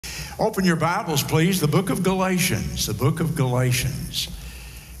Open your Bibles, please, the book of Galatians, the book of Galatians.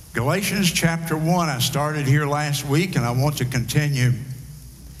 Galatians chapter 1, I started here last week, and I want to continue.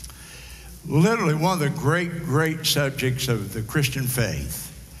 Literally one of the great subjects of the Christian faith.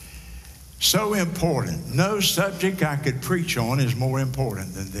 So important. No subject I could preach on is more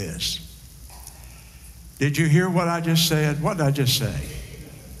important than this. Did you hear what I just said? What did I just say?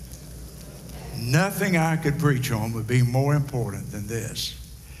 Nothing I could preach on would be more important than this,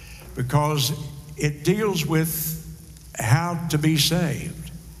 because it deals with how to be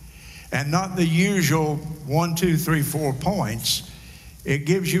saved, and not the usual 1, 2, 3, 4 points. It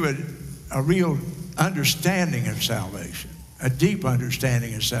gives you a real understanding of salvation, a deep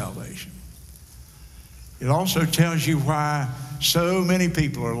understanding of salvation. It also tells you why so many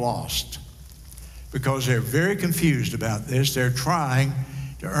people are lost, because they're very confused about this. They're trying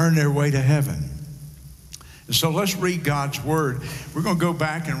to earn their way to heaven. And so let's read God's Word. We're going to go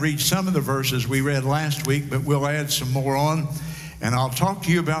back and read some of the verses we read last week, but we'll add some more on. And I'll talk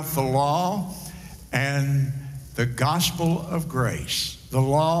to you about the law and the gospel of grace. The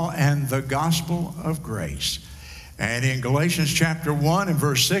law and the gospel of grace. And in Galatians chapter 1 and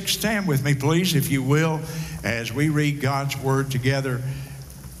verse 6, stand with me, please, if you will, as we read God's Word together.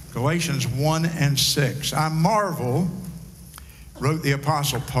 Galatians 1 and 6. I marvel, wrote the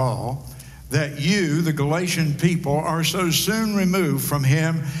Apostle Paul, that you, the Galatian people, are so soon removed from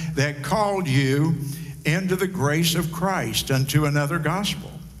him that called you into the grace of Christ unto another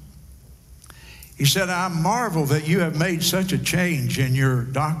gospel. He said, I marvel that you have made such a change in your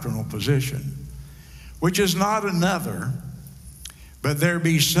doctrinal position, which is not another, but there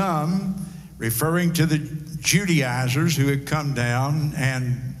be some, referring to the Judaizers who had come down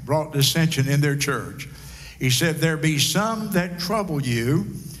and brought dissension in their church. He said, there be some that trouble you,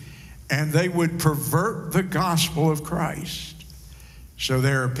 and they would pervert the gospel of Christ. So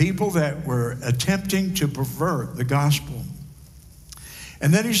there are people that were attempting to pervert the gospel.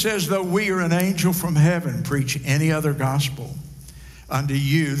 And then he says, though we are an angel from heaven, preach any other gospel unto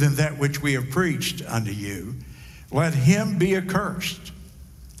you than that which we have preached unto you, let him be accursed.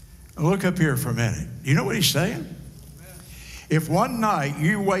 Now look up here for a minute. You know what he's saying? If one night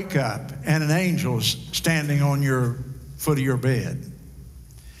you wake up and an angel is standing on your foot of your bed,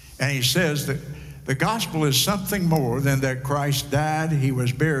 and he says that the gospel is something more than that Christ died, he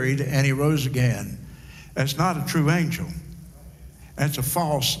was buried, and he rose again, that's not a true angel. That's a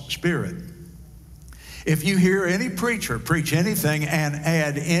false spirit. If you hear any preacher preach anything and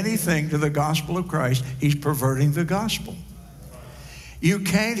add anything to the gospel of Christ, he's perverting the gospel. You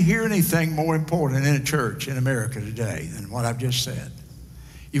can't hear anything more important in a church in America today than what I've just said.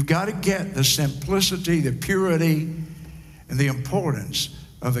 You've got to get the simplicity, the purity, and the importance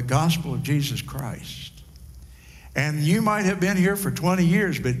of the gospel of Jesus Christ. And you might have been here for 20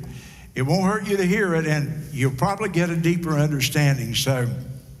 years, but it won't hurt you to hear it, and you'll probably get a deeper understanding. So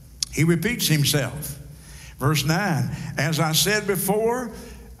he repeats himself. Verse 9, as I said before,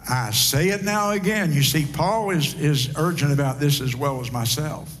 I say it now again. You see, Paul is urgent about this as well as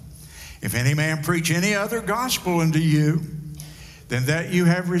myself. If any man preach any other gospel unto you than that you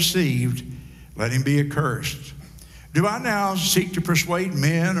have received, let him be accursed. Do I now seek to persuade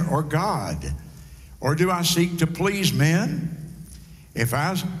men or God? Or do I seek to please men? If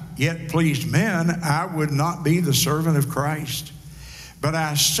I yet pleased men, I would not be the servant of Christ. But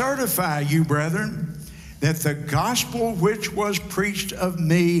I certify you, brethren, that the gospel which was preached of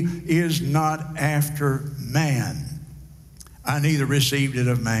me is not after man. I neither received it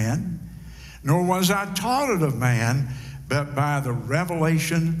of man, nor was I taught it of man, but by the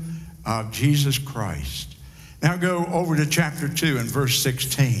revelation of Jesus Christ. Now go over to chapter 2 and verse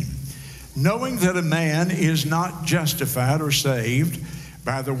 16. Knowing that a man is not justified or saved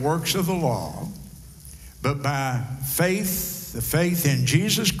by the works of the law, but by faith, the faith in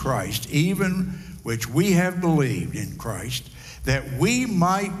Jesus Christ, even which we have believed in Christ, that we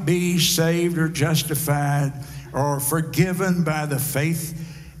might be saved or justified or forgiven by the faith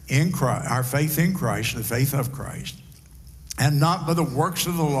in Christ, our faith in Christ, the faith of Christ, and not by the works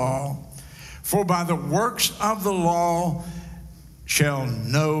of the law. For by the works of the law shall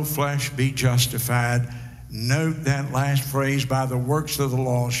no flesh be justified. Note that last phrase, by the works of the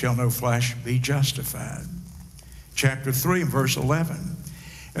law shall no flesh be justified. Chapter 3 and verse 11.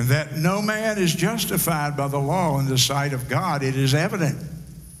 And that no man is justified by the law in the sight of God, it is evident.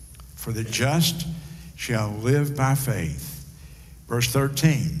 For the just shall live by faith. Verse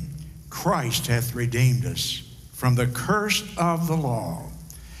 13. Christ hath redeemed us from the curse of the law,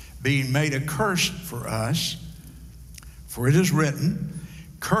 being made a curse for us. For it is written,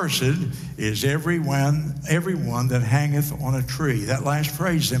 Cursed is everyone that hangeth on a tree. That last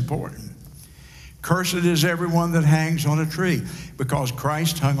phrase is important. Cursed is everyone that hangs on a tree, because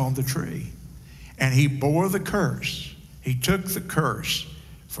Christ hung on the tree. And he bore the curse. He took the curse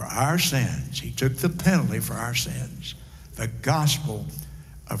for our sins. He took the penalty for our sins. The gospel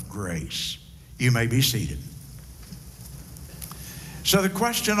of grace. You may be seated. So the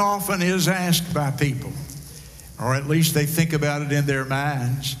question often is asked by people, or at least they think about it in their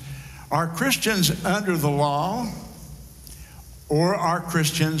minds, are Christians under the law, or are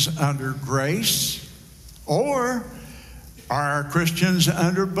Christians under grace, or are Christians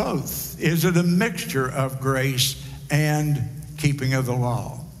under both? Is it a mixture of grace and keeping of the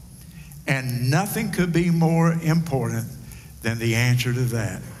law? And nothing could be more important than the answer to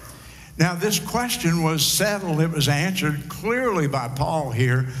that. Now, this question was settled. It was answered clearly by Paul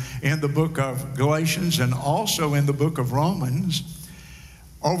here in the book of Galatians and also in the book of Romans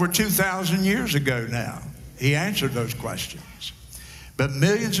over 2,000 years ago now. He answered those questions. But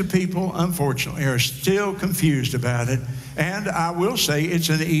millions of people, unfortunately, are still confused about it. And I will say it's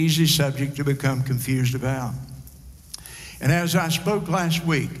an easy subject to become confused about. And as I spoke last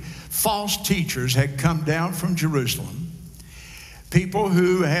week, false teachers had come down from Jerusalem. People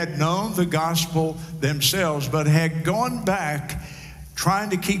who had known the gospel themselves, but had gone back trying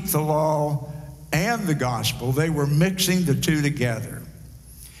to keep the law and the gospel. They were mixing the two together.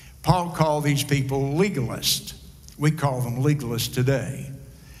 Paul called these people legalists. We call them legalists today.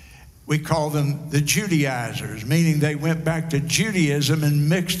 We call them the Judaizers, meaning they went back to Judaism and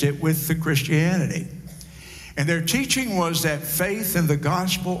mixed it with the Christianity. And their teaching was that faith in the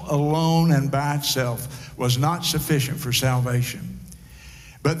gospel alone and by itself was not sufficient for salvation.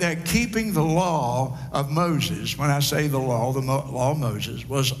 But that keeping the law of Moses, when I say the law of Moses,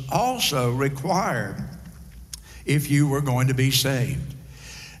 was also required if you were going to be saved.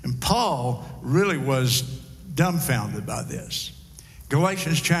 And Paul really was dumbfounded by this.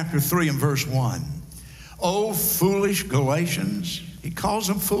 Galatians chapter 3 and verse 1. O foolish Galatians, he calls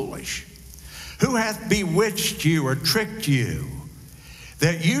them foolish. Who hath bewitched you or tricked you,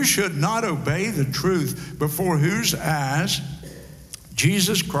 that you should not obey the truth, before whose eyes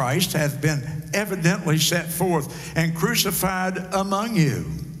Jesus Christ hath been evidently set forth and crucified among you?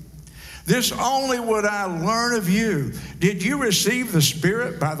 This only would I learn of you. Did you receive the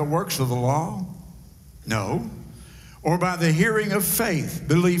Spirit by the works of the law? No. Or by the hearing of faith,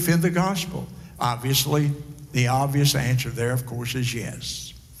 belief in the gospel? Obviously, the obvious answer there, of course, is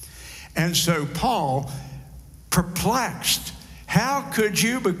yes. And so Paul, perplexed, how could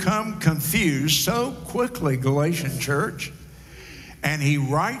you become confused so quickly, Galatian church? And he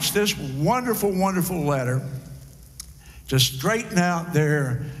writes this wonderful, wonderful letter to straighten out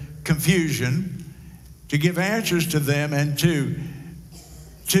their confusion, to give answers to them, and to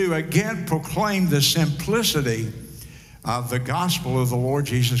again proclaim the simplicity of the gospel of the Lord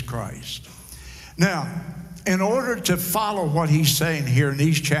Jesus Christ. Now, in order to follow what he's saying here in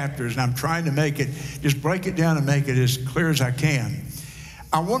these chapters, and I'm trying to make it, just break it down and make it as clear as I can,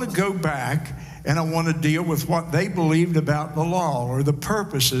 I want to go back and I want to deal with what they believed about the law, or the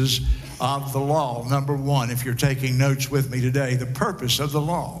purposes of the law. Number one, if you're taking notes with me today, the purpose of the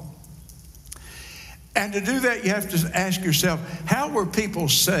law. And to do that, you have to ask yourself, how were people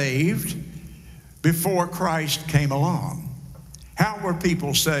saved before Christ came along? How were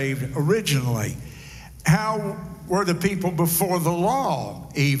people saved originally? How were the people before the law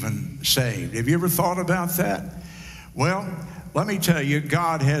even saved? Have you ever thought about that? Well, let me tell you,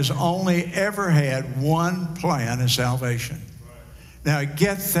 God has only ever had one plan of salvation. Now,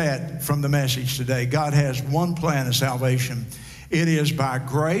 get that from the message today. God has one plan of salvation. It is by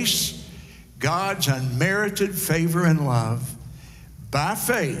grace, God's unmerited favor and love, by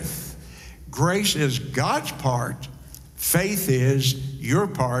faith. Grace is God's part. Faith is your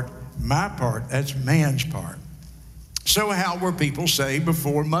part, my part. That's man's part. So how were people saved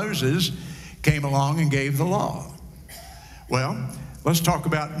before Moses came along and gave the law? Well, let's talk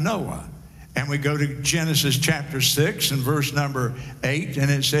about Noah. And we go to Genesis chapter 6 and verse number 8, and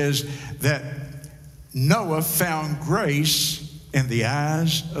it says that Noah found grace in the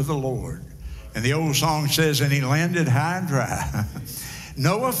eyes of the Lord. And the old song says, and he landed high and dry.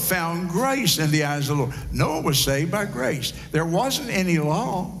 Noah found grace in the eyes of the Lord. Noah was saved by grace. There wasn't any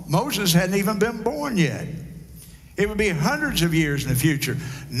law. Moses hadn't even been born yet. It would be hundreds of years in the future.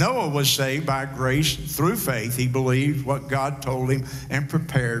 Noah was saved by grace through faith. He believed what God told him and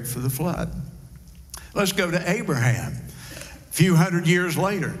prepared for the flood. Let's go to Abraham. A few hundred years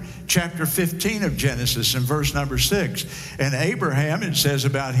later, chapter 15 of Genesis and verse number 6. And Abraham, it says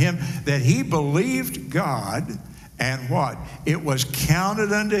about him, that he believed God, And what? It was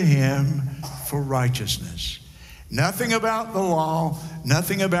counted unto him for righteousness. Nothing about the law,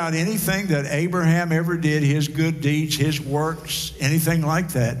 nothing about anything that Abraham ever did, his good deeds, his works, anything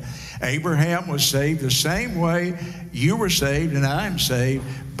like that. Abraham was saved the same way you were saved and I am saved,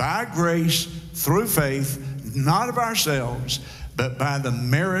 by grace, through faith, not of ourselves, but by the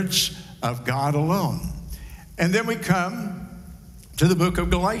merits of God alone. And then we come to the book of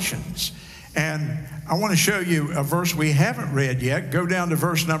Galatians. And I want to show you a verse we haven't read yet. Go down to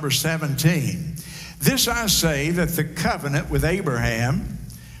verse number 17. This I say, that the covenant with Abraham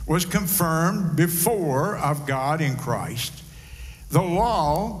was confirmed before of God in Christ. The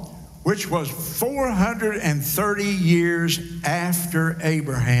law, which was 430 years after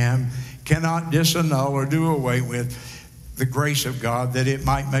Abraham, cannot disannul or do away with the grace of God, that it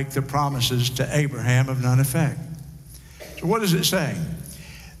might make the promises to Abraham of none effect. So what is it saying?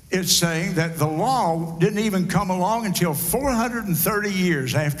 It's saying that the law didn't even come along until 430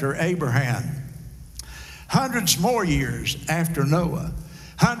 years after Abraham. Hundreds more years after Noah.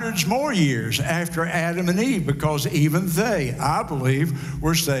 Hundreds more years after Adam and Eve, because even they, I believe,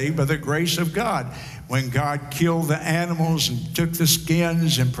 were saved by the grace of God. When God killed the animals and took the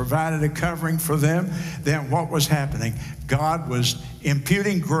skins and provided a covering for them, then what was happening? God was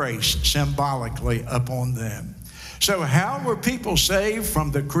imputing grace symbolically upon them. So how were people saved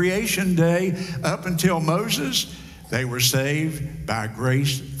from the creation day up until Moses? They were saved by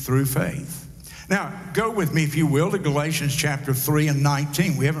grace through faith. Now, go with me, if you will, to Galatians chapter 3 and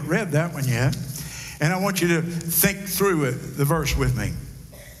 19. We haven't read that one yet. And I want you to think through the verse with me.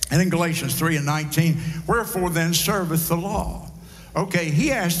 And in Galatians 3 and 19, wherefore then serveth the law? Okay,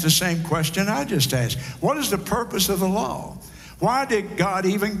 he asked the same question I just asked. What is the purpose of the law? Why did God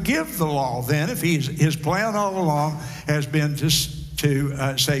even give the law then, if his plan all along has been to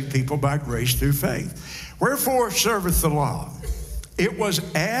save people by grace through faith? Wherefore serveth the law? It was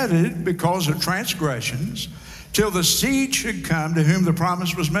added because of transgressions, till the seed should come to whom the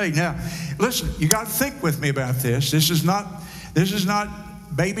promise was made. Now, listen, you got to think with me about this. This is not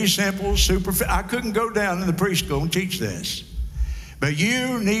baby simple, I couldn't go down in the preschool and teach this. But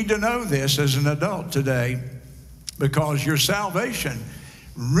you need to know this as an adult today, because your salvation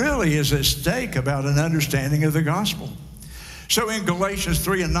really is at stake about an understanding of the gospel. So in Galatians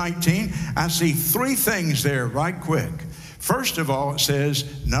 3 and 19, I see three things there right quick. First of all, it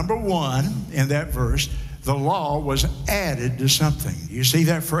says, number one in that verse, the law was added to something. You see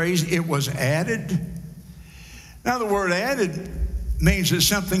that phrase? It was added. Now, the word added means that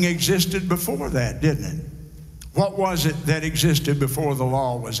something existed before that, didn't it? What was it that existed before the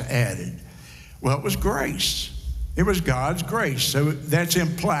law was added? Well, it was grace. It was God's grace, so that's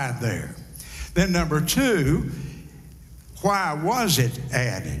implied there. Then number two, why was it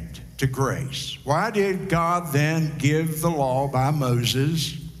added to grace? Why did God then give the law by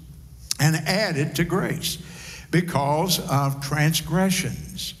Moses and add it to grace? Because of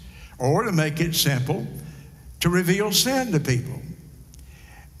transgressions, or to make it simple, to reveal sin to people.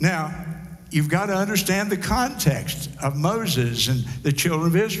 Now, you've got to understand the context of Moses and the children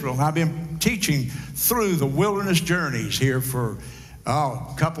of Israel. And I've been teaching through the wilderness journeys here for a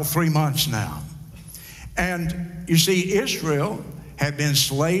couple, 3 months now. And you see, Israel had been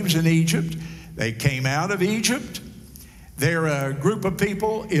slaves in Egypt. They came out of Egypt. They're a group of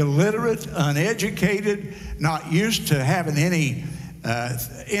people, illiterate, uneducated, not used to having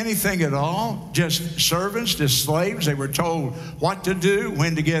anything at all, just servants, just slaves. They were told what to do,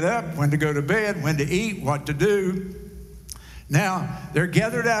 when to get up, when to go to bed, when to eat, what to do. Now, they're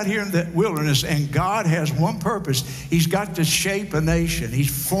gathered out here in the wilderness, and God has one purpose. He's got to shape a nation.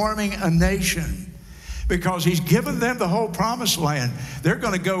 He's forming a nation, because he's given them the whole promised land. They're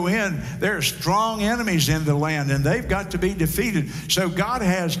going to go in. There are strong enemies in the land, and they've got to be defeated. So God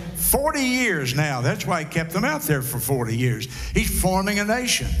has 40 years now. That's why he kept them out there for 40 years. He's forming a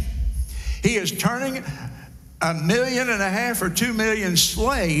nation. He is turning 1.5 million or 2 million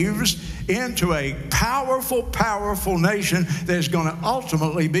slaves into a powerful, powerful nation that is going to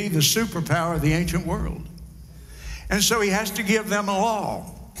ultimately be the superpower of the ancient world. And so he has to give them a law.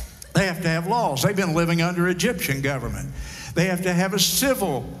 They have to have laws. They've been living under Egyptian government. They have to have a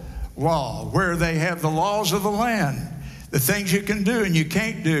civil law where they have the laws of the land, the things you can do and you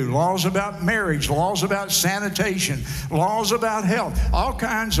can't do, laws about marriage, laws about sanitation, laws about health, all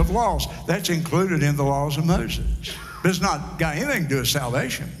kinds of laws. That's included in the laws of Moses. But it's not got anything to do with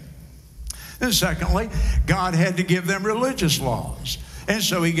salvation. Then secondly, God had to give them religious laws. And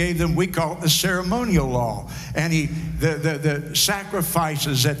so he gave them, we call it the ceremonial law. And the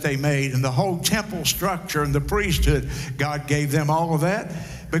sacrifices that they made and the whole temple structure and the priesthood, God gave them all of that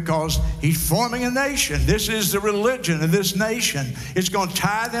because he's forming a nation. This is the religion of this nation. It's going to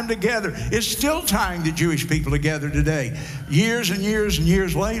tie them together. It's still tying the Jewish people together today, years and years and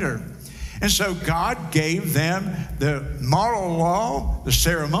years later. And so God gave them the moral law, the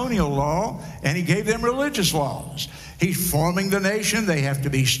ceremonial law, and he gave them religious laws. He's forming the nation. They have to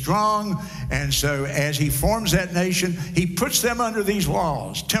be strong. And so as he forms that nation, he puts them under these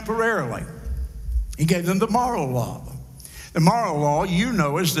laws temporarily. He gave them the moral law. The moral law, you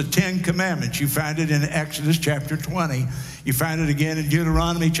know, is the 10 Commandments. You find it in Exodus chapter 20. You find it again in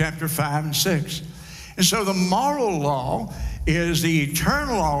Deuteronomy chapter 5 and 6. And so the moral law is the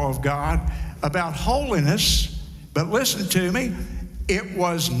eternal law of God about holiness. But listen to me, it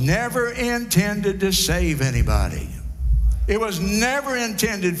was never intended to save anybody. It was never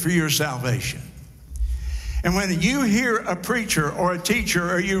intended for your salvation. And when you hear a preacher or a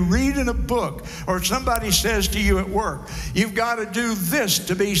teacher, or you read in a book, or somebody says to you at work, you've got to do this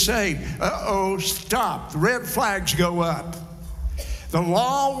to be saved. Uh-oh, stop. The red flags go up. The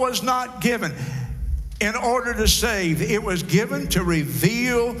law was not given in order to save. It was given to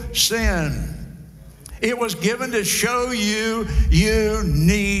reveal sin. It was given to show you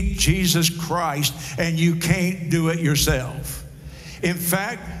need Jesus Christ and you can't do it yourself. In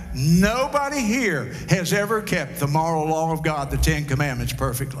fact, nobody here has ever kept the moral law of God, the 10 Commandments,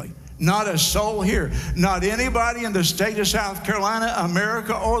 perfectly. Not a soul here. Not anybody in the state of South Carolina,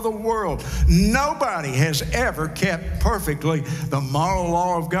 America, or the world. Nobody has ever kept perfectly the moral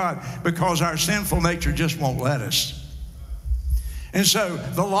law of God because our sinful nature just won't let us. And so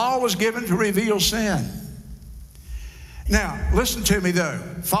the law was given to reveal sin. Now, listen to me though.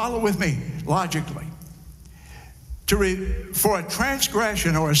 Follow with me logically. For a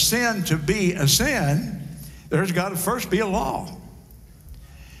transgression or a sin to be a sin, there's got to first be a law.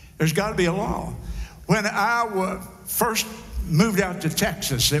 There's got to be a law. When I first moved out to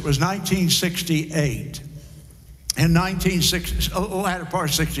Texas, it was 1968. In 1960, latter part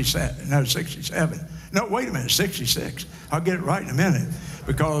of 67. No, wait a minute, 66. I'll get it right in a minute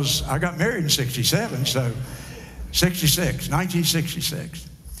because I got married in 67, so 1966.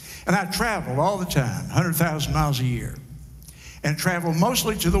 And I traveled all the time, 100,000 miles a year, and traveled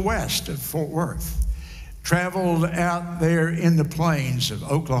mostly to the west of Fort Worth. Traveled out there in the plains of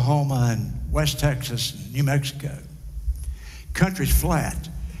Oklahoma and West Texas and New Mexico. Country's flat.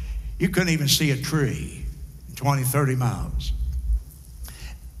 You couldn't even see a tree in 20, 30 miles.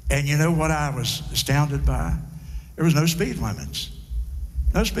 And you know what I was astounded by? There was no speed limits.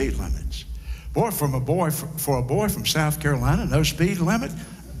 No speed limits. Boy, for a boy from South Carolina, no speed limit.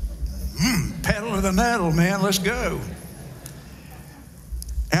 Pedal to the metal, man, let's go.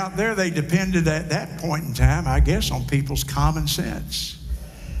 Out there, they depended at that point in time, I guess, on people's common sense.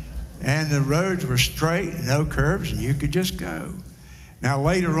 And the roads were straight, no curves, and you could just go. Now,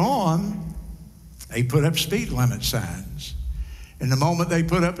 later on, they put up speed limit signs. And the moment they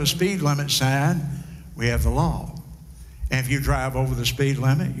put up a speed limit sign, we have the law. And if you drive over the speed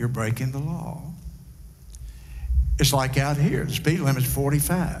limit, you're breaking the law. It's like out here, the speed limit's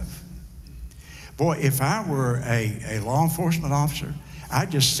 45. Boy, if I were a law enforcement officer, I'd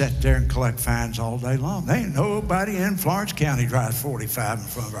just sit there and collect fines all day long. There ain't nobody in Florence County drives 45 in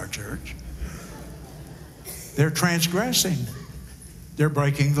front of our church. They're transgressing. They're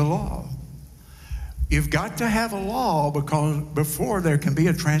breaking the law. You've got to have a law because before there can be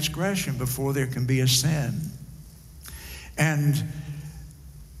a transgression, before there can be a sin. And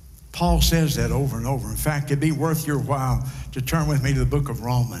Paul says that over and over. In fact, it'd be worth your while to turn with me to the book of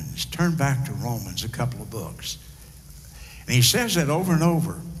Romans. Turn back to Romans, a couple of books. And he says that over and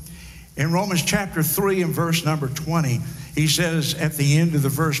over. In Romans chapter 3 and verse number 20, he says at the end of the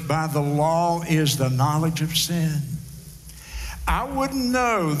verse, by the law is the knowledge of sin. I wouldn't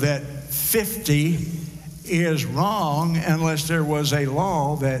know that 50 is wrong unless there was a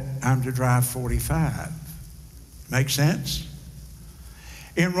law that I'm to drive 45. Make sense?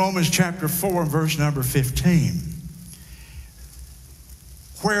 In Romans chapter 4 and verse number 15,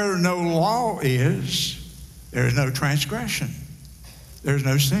 where no law is, there is no transgression. There's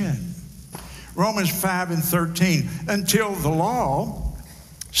no sin. Romans 5 and 13, until the law,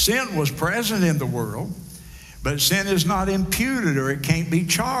 sin was present in the world, but sin is not imputed or it can't be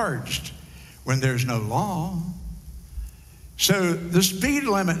charged when there's no law. So the speed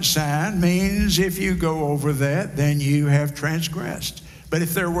limit sign means if you go over that, then you have transgressed. But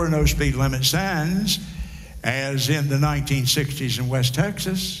if there were no speed limit signs, as in the 1960s in West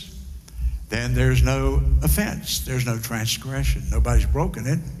Texas, then there's no offense. There's no transgression. Nobody's broken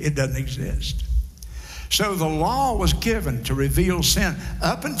it. It doesn't exist. So the law was given to reveal sin.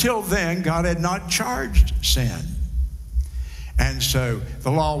 Up until then, God had not charged sin. And so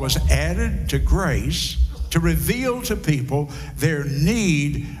the law was added to grace to reveal to people their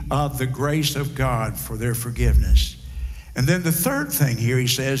need of the grace of God for their forgiveness. And then the third thing here he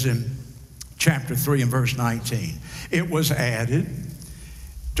says in chapter 3 and verse 19, it was added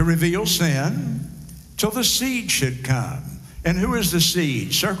to reveal sin till the seed should come. And who is the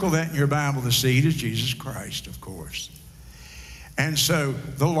seed? Circle that in your Bible. The seed is Jesus Christ, of course. And so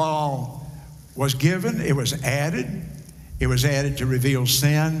the law was given, it was added to reveal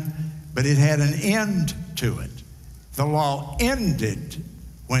sin, but it had an end to it. The law ended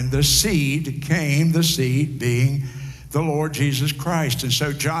when the seed came, the seed being the Lord Jesus Christ. And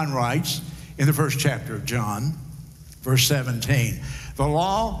so John writes in the first chapter of John, verse 17, the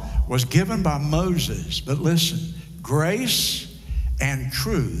law was given by Moses, but listen, grace and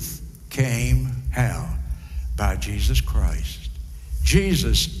truth came how? By Jesus Christ.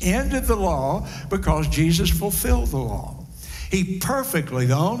 Jesus ended the law because Jesus fulfilled the law. He perfectly,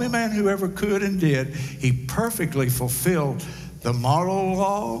 the only man who ever could and did, he perfectly fulfilled the moral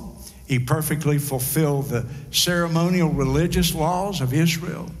law. He perfectly fulfilled the ceremonial religious laws of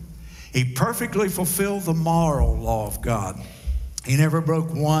Israel. He perfectly fulfilled the moral law of God. He never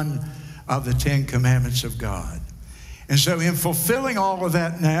broke one of the 10 commandments of God. And so in fulfilling all of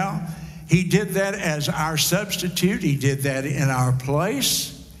that now, he did that as our substitute. He did that in our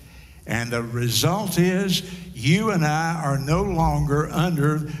place. And the result is you and I are no longer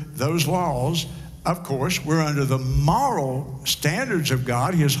under those laws. Of course, we're under the moral standards of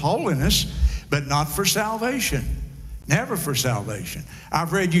God, His holiness, but not for salvation. Never for salvation.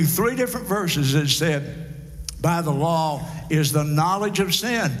 I've read you 3 different verses that said, by the law is the knowledge of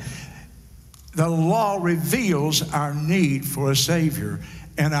sin. The law reveals our need for a Savior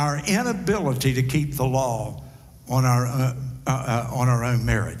and our inability to keep the law on our own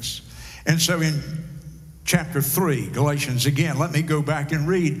merits. And so in chapter 3, Galatians again, let me go back and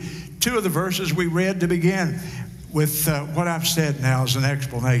read 2 of the verses we read to begin with what I've said now as an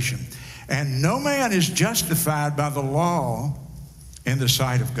explanation. And no man is justified by the law in the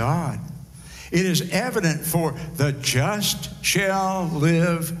sight of God. It is evident, for the just shall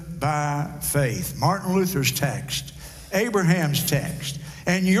live by faith. Martin Luther's text, Abraham's text,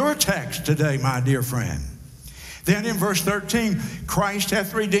 and your text today, my dear friend. Then in verse 13, Christ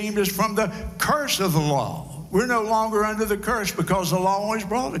hath redeemed us from the curse of the law. We're no longer under the curse because the law always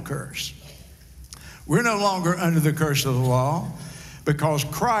brought a curse. We're no longer under the curse of the law because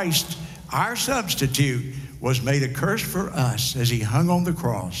Christ, our substitute, was made a curse for us as He hung on the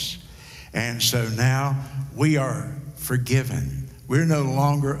cross. And so now we are forgiven. We're no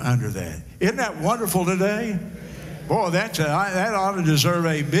longer under that. Isn't that wonderful today? Boy, that ought to deserve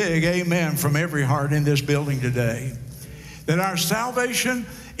a big amen from every heart in this building today. That our salvation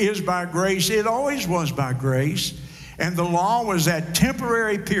is by grace. It always was by grace. And the law was that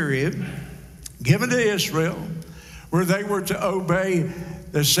temporary period given to Israel where they were to obey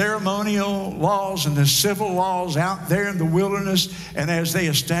the ceremonial laws and the civil laws out there in the wilderness and as they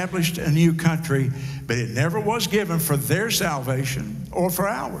established a new country. But it never was given for their salvation or for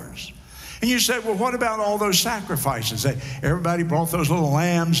ours. And you say, well, what about all those sacrifices? Everybody brought those little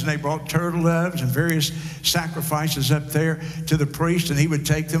lambs, and they brought turtle doves and various sacrifices up there to the priest, and he would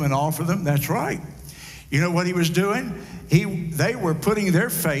take them and offer them. That's right. You know what he was doing? They were putting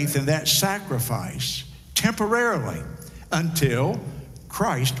their faith in that sacrifice temporarily until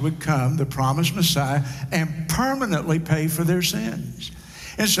Christ would come, the promised Messiah, and permanently pay for their sins.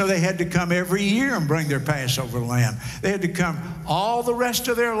 And so they had to come every year and bring their Passover lamb. They had to come all the rest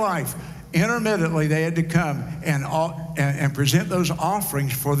of their life. Intermittently, they had to come and present those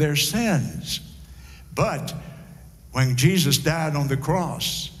offerings for their sins. But when Jesus died on the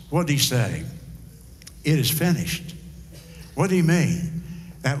cross, what did He say? It is finished. What do He mean?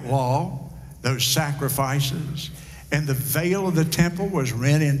 That law, those sacrifices, and the veil of the temple was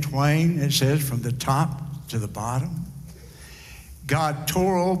rent in twain, it says, from the top to the bottom. God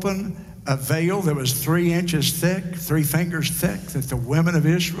tore open a veil that was 3 inches thick, 3 fingers thick, that the women of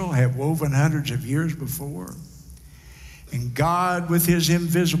Israel had woven hundreds of years before. And God, with His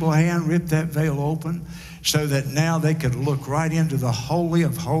invisible hand, ripped that veil open so that now they could look right into the Holy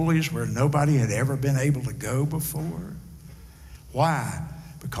of Holies where nobody had ever been able to go before. Why?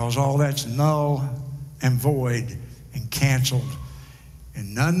 Because all that's null and void and canceled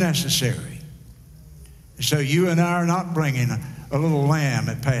and unnecessary. And so you and I are not bringing a little lamb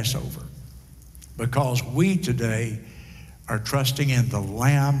at Passover, because we today are trusting in the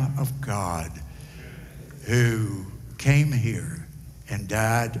Lamb of God who came here and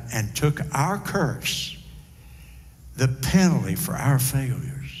died and took our curse, the penalty for our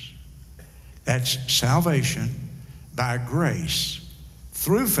failures. That's salvation by grace,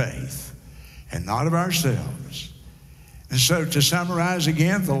 through faith, and not of ourselves. And so to summarize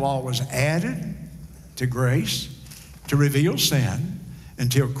again, the law was added to grace to reveal sin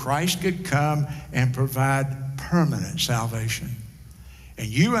until Christ could come and provide permanent salvation. And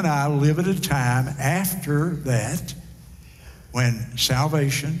you and I live at a time after that when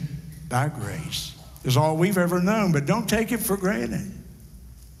salvation by grace is all we've ever known, but don't take it for granted.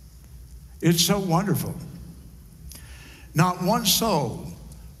 It's so wonderful. Not one soul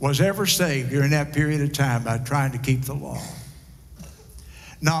was ever saved during that period of time by trying to keep the law.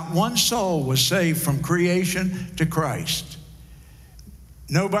 Not one soul was saved from creation to Christ.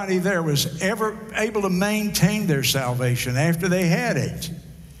 Nobody there was ever able to maintain their salvation after they had it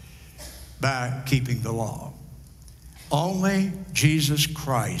by keeping the law. Only Jesus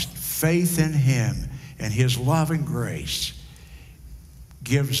Christ, faith in Him and His love and grace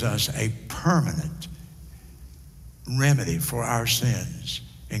gives us a permanent remedy for our sins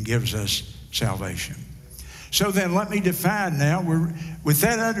and gives us salvation. So then let me define now, with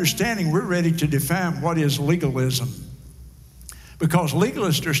that understanding, we're ready to define what is legalism. Because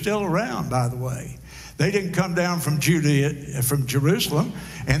legalists are still around, by the way. They didn't come down from Jerusalem,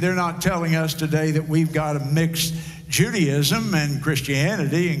 and they're not telling us today that we've got to mix Judaism and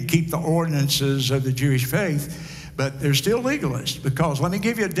Christianity and keep the ordinances of the Jewish faith, but they're still legalists. Because let me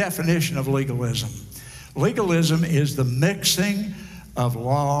give you a definition of legalism. Legalism is the mixing of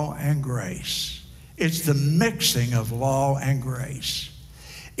law and grace. It's the mixing of law and grace.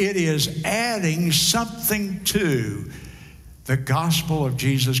 It is adding something to the gospel of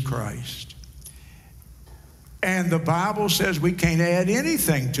Jesus Christ. And the Bible says we can't add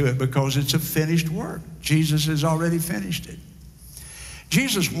anything to it because it's a finished work. Jesus has already finished it.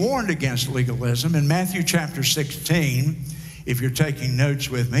 Jesus warned against legalism in Matthew chapter 16. If you're taking notes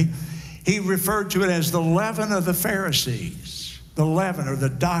with me, He referred to it as the leaven of the Pharisees, the leaven or the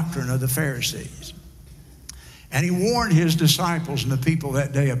doctrine of the Pharisees. And He warned His disciples and the people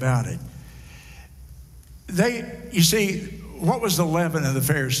that day about it. You see, what was the leaven of the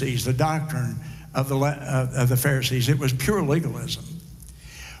Pharisees, the doctrine of the Pharisees? It was pure legalism.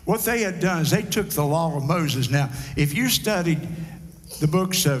 What they had done is they took the law of Moses. Now, if you studied the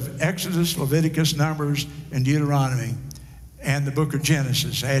books of Exodus, Leviticus, Numbers, and Deuteronomy, and the book of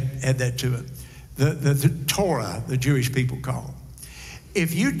Genesis, add that to it, the Torah, the Jewish people call.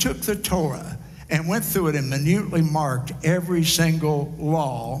 If you took the Torah and went through it and minutely marked every single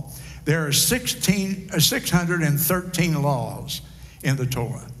law, there are 613 laws in the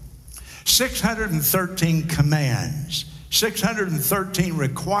Torah, 613 commands, 613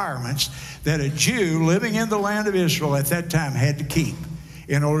 requirements that a Jew living in the land of Israel at that time had to keep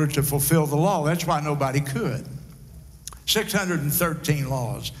in order to fulfill the law. That's why nobody could. 613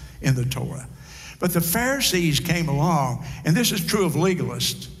 laws in the Torah. But the Pharisees came along, and this is true of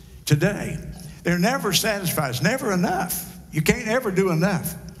legalists today. They're never satisfied. It's never enough. You can't ever do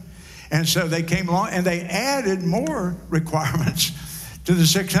enough. And so they came along and they added more requirements to the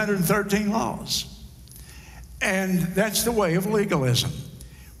 613 laws. And that's the way of legalism.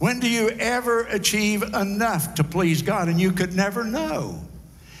 When do you ever achieve enough to please God? And you could never know.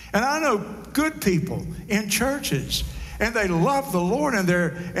 And I know good people in churches, and they love the Lord, and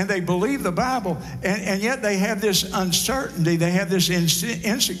they believe the Bible, and yet they have this uncertainty, they have this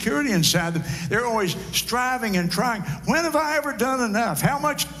insecurity inside them. They're always striving and trying. When have I ever done enough? How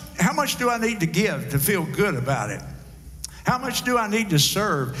much do I need to give to feel good about it? How much do I need to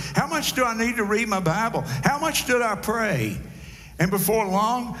serve? How much do I need to read my Bible? How much did I pray? And before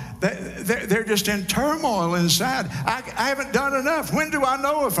long, they're just in turmoil inside. I haven't done enough. When do I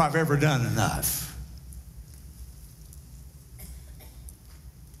know if I've ever done enough?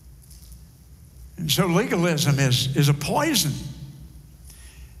 And so legalism is a poison.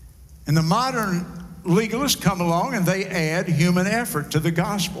 And the modern legalists come along and they add human effort to the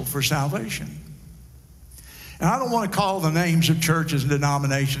gospel for salvation. And I don't want to call the names of churches and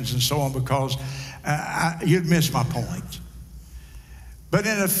denominations and so on because you'd miss my point. But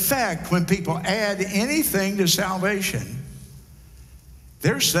in effect, when people add anything to salvation,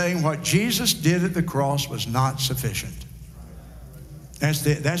 they're saying what Jesus did at the cross was not sufficient.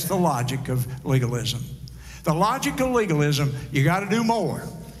 That's the logic of legalism. The logic of legalism, you got to do more.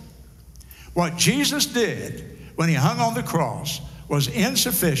 What Jesus did when He hung on the cross was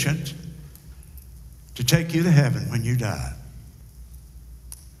insufficient to take you to heaven when you die.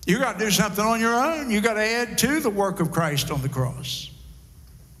 You got to do something on your own. You got to add to the work of Christ on the cross.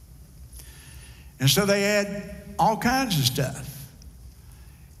 And so they add all kinds of stuff.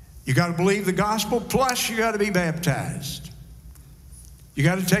 You got to believe the gospel, plus you got to be baptized. You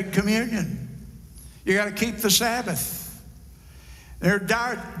got to take communion. You got to keep the Sabbath. There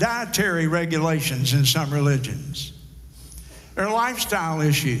are dietary regulations in some religions. There are lifestyle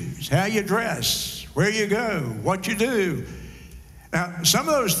issues, how you dress, where you go, what you do. Now, some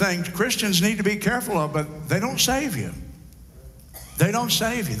of those things Christians need to be careful of, but they don't save you. They don't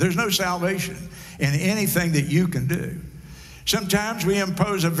save you. There's no salvation in anything that you can do. Sometimes we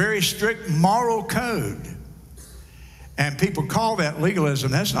impose a very strict moral code, and people call that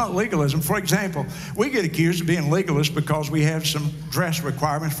legalism. That's not legalism. For example, we get accused of being legalists because we have some dress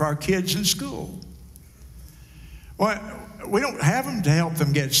requirements for our kids in school. Well, we don't have them to help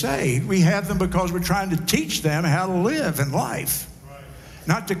them get saved. We have them because we're trying to teach them how to live in life.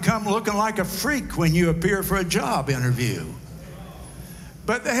 Not to come looking like a freak when you appear for a job interview.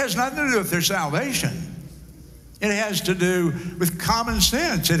 But that has nothing to do with their salvation. It has to do with common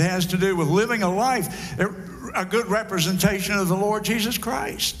sense. It has to do with living a life, a good representation of the Lord Jesus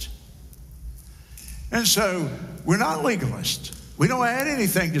Christ. And so we're not legalists. We don't add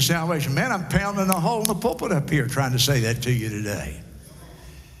anything to salvation. Man, I'm pounding a hole in the pulpit up here trying to say that to you today.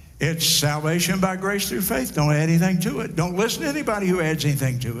 It's salvation by grace through faith. Don't add anything to it. Don't listen to anybody who adds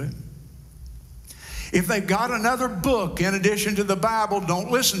anything to it. If they've got another book in addition to the Bible,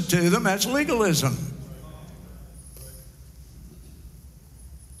 don't listen to them. That's legalism.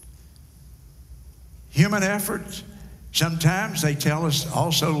 Human effort, sometimes they tell us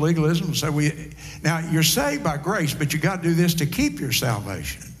also legalism. So now you're saved by grace, but you got to do this to keep your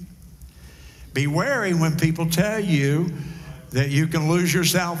salvation. Be wary when people tell you that you can lose your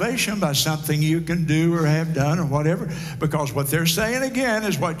salvation by something you can do or have done or whatever, because what they're saying again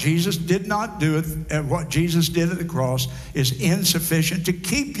is what Jesus did not do, and what Jesus did at the cross is insufficient to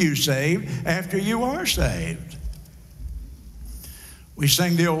keep you saved after you are saved. We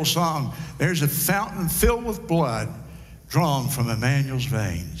sing the old song, there's a fountain filled with blood drawn from Emmanuel's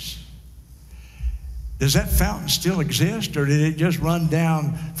veins. Does that fountain still exist, or did it just run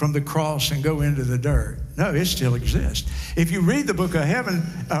down from the cross and go into the dirt? No, it still exists. If you read the book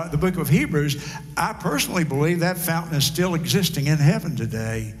of the book of Hebrews, I personally believe that fountain is still existing in heaven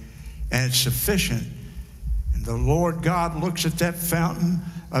today, and it's sufficient. And the Lord God looks at that fountain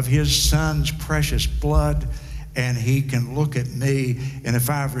of his Son's precious blood, and he can look at me, and if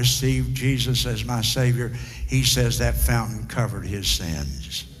I've received Jesus as my Savior, he says that fountain covered his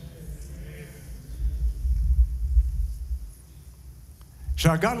sins. So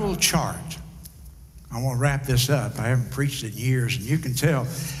I got a little chart. I want to wrap this up. I haven't preached in years, and you can tell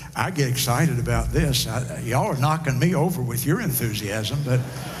I get excited about this. Y'all are knocking me over with your enthusiasm, but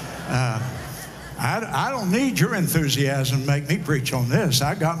I don't need your enthusiasm to make me preach on this.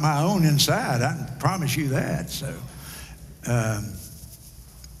 I got my own inside. I can promise you that. So,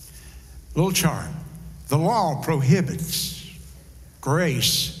 little chart. The law prohibits.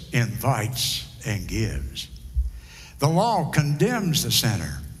 Grace invites and gives. The law condemns the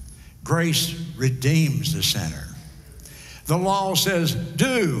sinner. Grace redeems the sinner. The law says,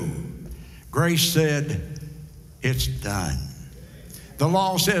 do. Grace said, it's done. The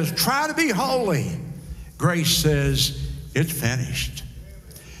law says, try to be holy. Grace says, it's finished.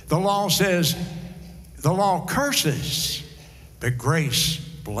 The law says, the law curses, but grace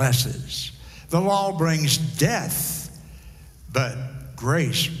blesses. The law brings death, but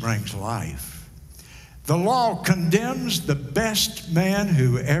grace brings life. The law condemns the best man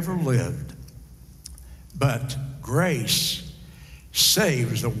who ever lived, but grace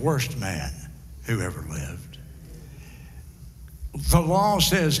saves the worst man who ever lived. The law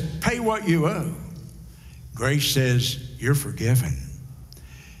says, pay what you owe. Grace says, you're forgiven.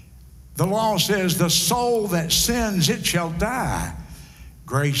 The law says, the soul that sins, it shall die.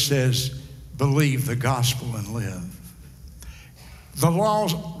 Grace says, believe the gospel and live. The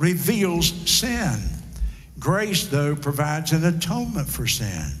law reveals sin. Grace, though, provides an atonement for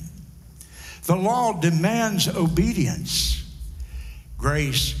sin. The law demands obedience.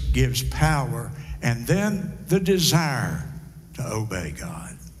 Grace gives power and then the desire to obey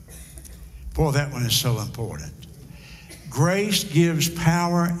God. Boy, that one is so important. Grace gives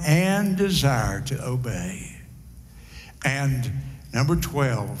power and desire to obey. And number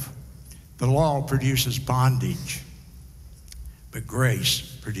 12, the law produces bondage, but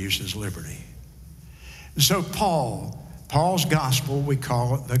grace produces liberty. And so Paul's gospel, we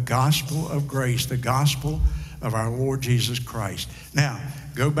call it the gospel of grace, the gospel of our Lord Jesus Christ. Now,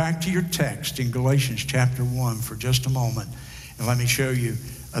 go back to your text in Galatians chapter 1 for just a moment, and let me show you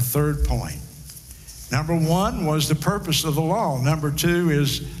a third point. Number 1 was the purpose of the law. Number 2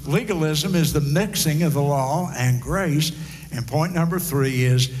 is legalism is the mixing of the law and grace. And point number 3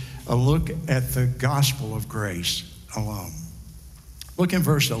 is a look at the gospel of grace alone. Look in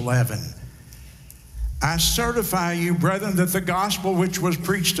verse 11. I certify you, brethren, that the gospel which was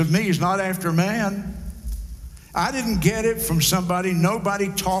preached of me is not after man. I didn't get it from somebody. Nobody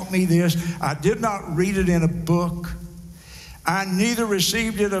taught me this. I did not read it in a book. I neither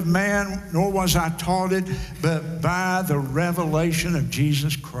received it of man, nor was I taught it, but by the revelation of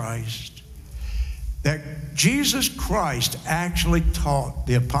Jesus Christ. That Jesus Christ actually taught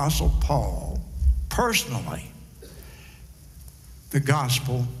the Apostle Paul personally the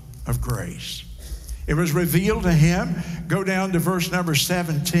gospel of grace. It was revealed to him. Go down to verse number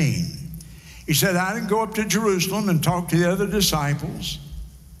 17. He said, I didn't go up to Jerusalem and talk to the other disciples,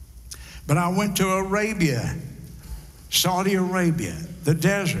 but I went to Arabia, Saudi Arabia, the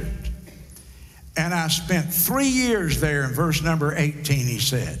desert. And I spent 3 years there in verse number 18, he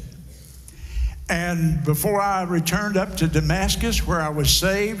said. And before I returned up to Damascus, where I was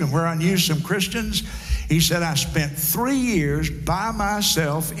saved and where I knew some Christians, he said, I spent 3 years by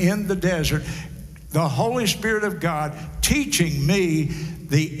myself in the desert, the Holy Spirit of God teaching me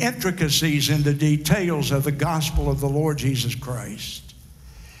the intricacies and the details of the gospel of the Lord Jesus Christ.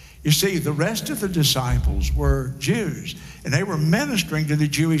 You see, the rest of the disciples were Jews, and they were ministering to the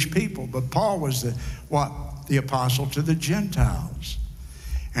Jewish people, but Paul was the apostle to the Gentiles.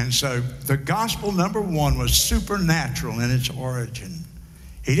 And so the gospel, number one, was supernatural in its origin.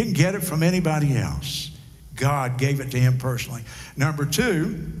 He didn't get it from anybody else. God gave it to him personally. Number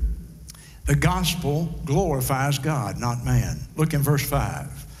two, the gospel glorifies God, not man. Look in verse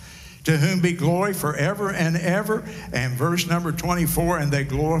 5. To whom be glory forever and ever. And verse number 24, and they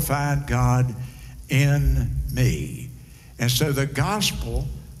glorified God in me. And so the gospel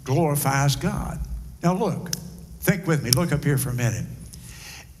glorifies God. Now look, think with me. Look up here for a minute.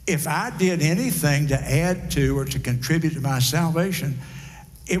 If I did anything to add to or to contribute to my salvation,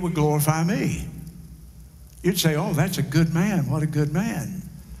 it would glorify me. You'd say, oh, that's a good man. What a good man.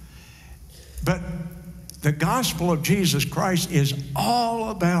 But the gospel of Jesus Christ is all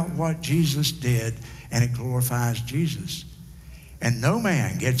about what Jesus did, and it glorifies Jesus. And no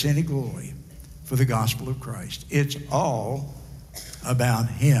man gets any glory for the gospel of Christ. It's all about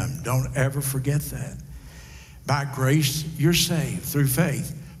him. Don't ever forget that. By grace, you're saved through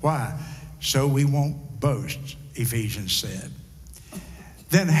faith. Why? So we won't boast, Ephesians said.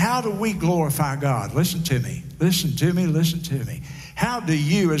 Then how do we glorify God? Listen to me. Listen to me. Listen to me. How do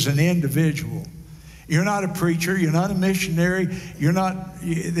you as an individual? You're not a preacher. You're not a missionary. You're not,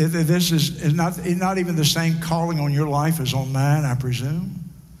 this is not even the same calling on your life as on mine, I presume.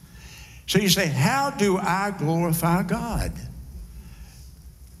 So you say, how do I glorify God?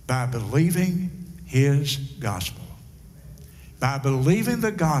 By believing his gospel. By believing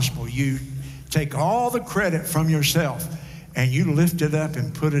the gospel, you take all the credit from yourself and you lift it up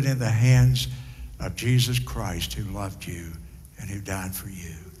and put it in the hands of Jesus Christ, who loved you and who died for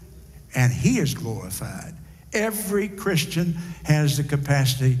you. And he is glorified. Every Christian has the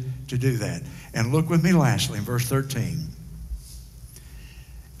capacity to do that. And look with me lastly in verse 13.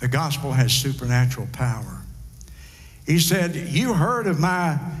 The gospel has supernatural power. He said, you heard of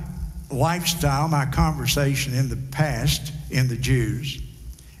my lifestyle, my conversation in the past in the Jews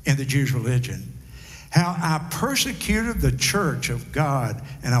religion, how I persecuted the church of God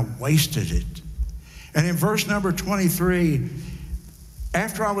and I wasted it. And in verse number 23,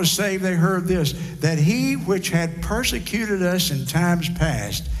 after I was saved, they heard this, that he which had persecuted us in times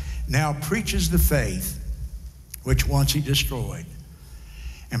past now preaches the faith which once he destroyed.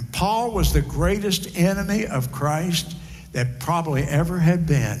 And Paul was the greatest enemy of Christ that probably ever had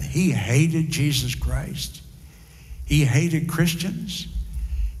been. He hated Jesus Christ. He hated Christians.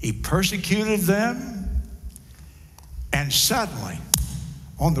 He persecuted them. And suddenly,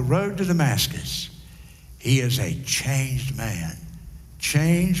 on the road to Damascus, he is a changed man,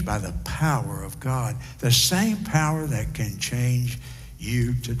 changed by the power of God, the same power that can change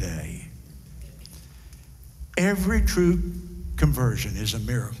you today. Every true conversion is a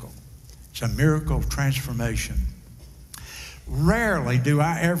miracle. It's a miracle of transformation. Rarely do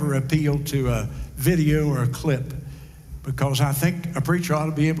I ever appeal to a video or a clip, because I think a preacher ought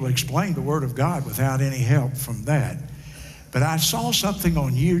to be able to explain the Word of God without any help from that. But I saw something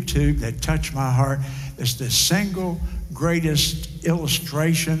on YouTube that touched my heart. It's the single greatest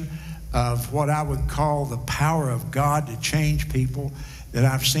illustration of what I would call the power of God to change people that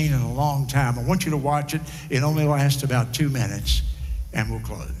I've seen in a long time. I want you to watch it. It only lasts about 2 minutes, and we'll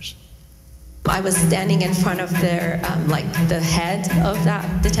close. I was standing in front of their, the head of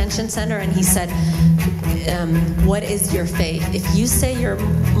that detention center, and he said, what is your faith? If you say you're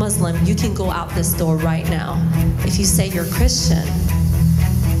Muslim, you can go out this door right now. If you say you're Christian,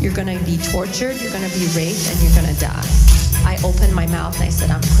 you're going to be tortured, you're going to be raped, and you're going to die. I opened my mouth and I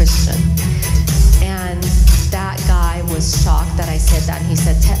said, I'm Christian. And And that guy was shocked that I said that. And he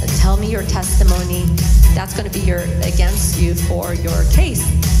said, tell me your testimony. That's going to be against you for your case.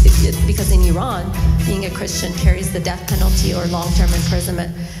 Because in Iran, being a Christian carries the death penalty or long-term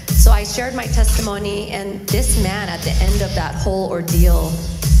imprisonment. So I shared my testimony, and this man at the end of that whole ordeal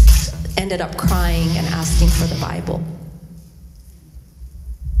ended up crying and asking for the Bible.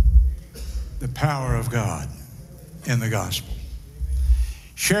 The power of God in the gospel.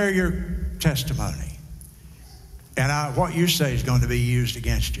 Share your testimony. And what you say is going to be used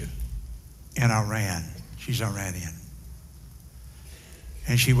against you in Iran. She's Iranian.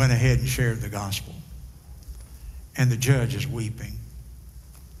 And she went ahead and shared the gospel. And the judge is weeping.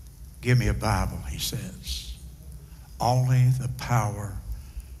 Give me a Bible, he says. Only the power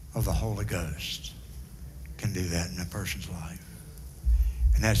of the Holy Ghost can do that in a person's life.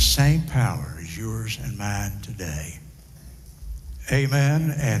 And that same power is yours and mine today.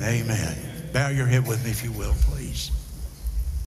 Amen and amen. Bow your head with me if you will, please.